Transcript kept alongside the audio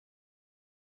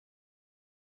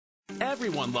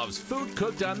Everyone loves food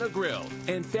cooked on the grill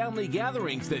and family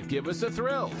gatherings that give us a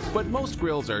thrill. But most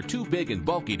grills are too big and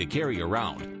bulky to carry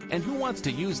around. And who wants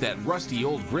to use that rusty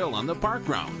old grill on the park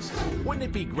grounds? Wouldn't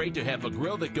it be great to have a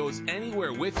grill that goes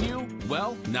anywhere with you?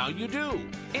 Well, now you do.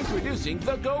 Introducing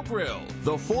the Go Grill,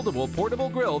 the foldable portable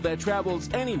grill that travels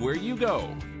anywhere you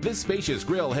go. This spacious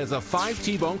grill has a 5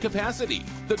 T-bone capacity.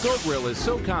 The Go Grill is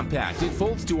so compact it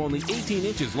folds to only 18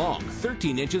 inches long,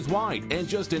 13 inches wide, and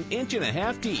just 1.5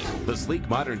 inches deep. The sleek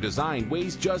modern design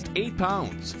weighs just 8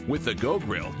 pounds. With the Go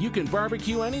Grill, you can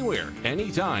barbecue anywhere,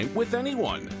 anytime, with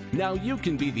anyone. Now you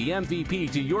can be the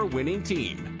MVP to your winning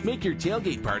team. Make your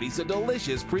tailgate parties a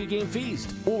delicious pregame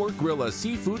feast, or grill a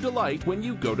seafood delight when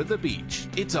you go to the beach.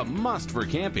 It's a must for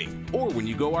camping, or when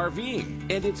you go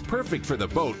RVing, and it's perfect for the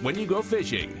boat when you go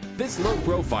fishing. This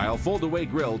low-profile fold-away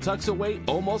grill tucks away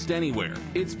almost anywhere.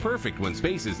 It's perfect when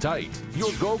space is tight.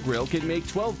 Your Go Grill can make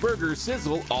 12 burgers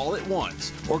sizzle all at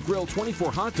once, or grill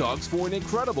 24 hot dogs for an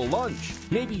incredible lunch.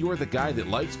 Maybe you're the guy that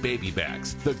likes baby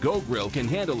backs. The Go Grill can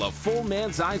handle a full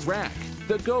man-size rack.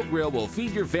 The Go Grill will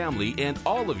feed your family and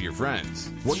all of your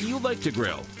friends. What do you like to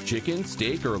grill? Chicken,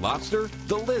 steak, or lobster?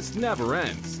 The list never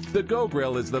ends. The Go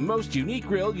Grill is the most unique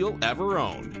grill you'll ever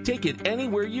own. Take it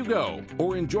anywhere you go,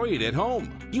 or enjoy it at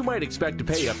home. You might expect to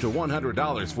pay up to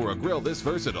 $100 for a grill this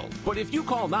versatile, but if you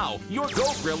call now, your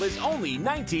Go Grill is only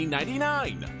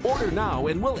 $19.99. Order now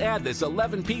and we'll add this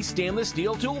 11-piece stainless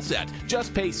steel tool set.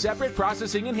 Just pay separate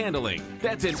processing and handling.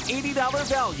 That's an $80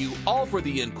 value, all for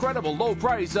the incredible low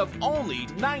price of only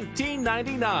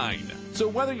 $19.99. So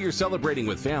whether you're celebrating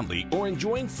with family or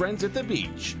enjoying friends at the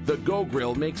beach, the Go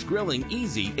Grill makes grilling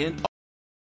easy and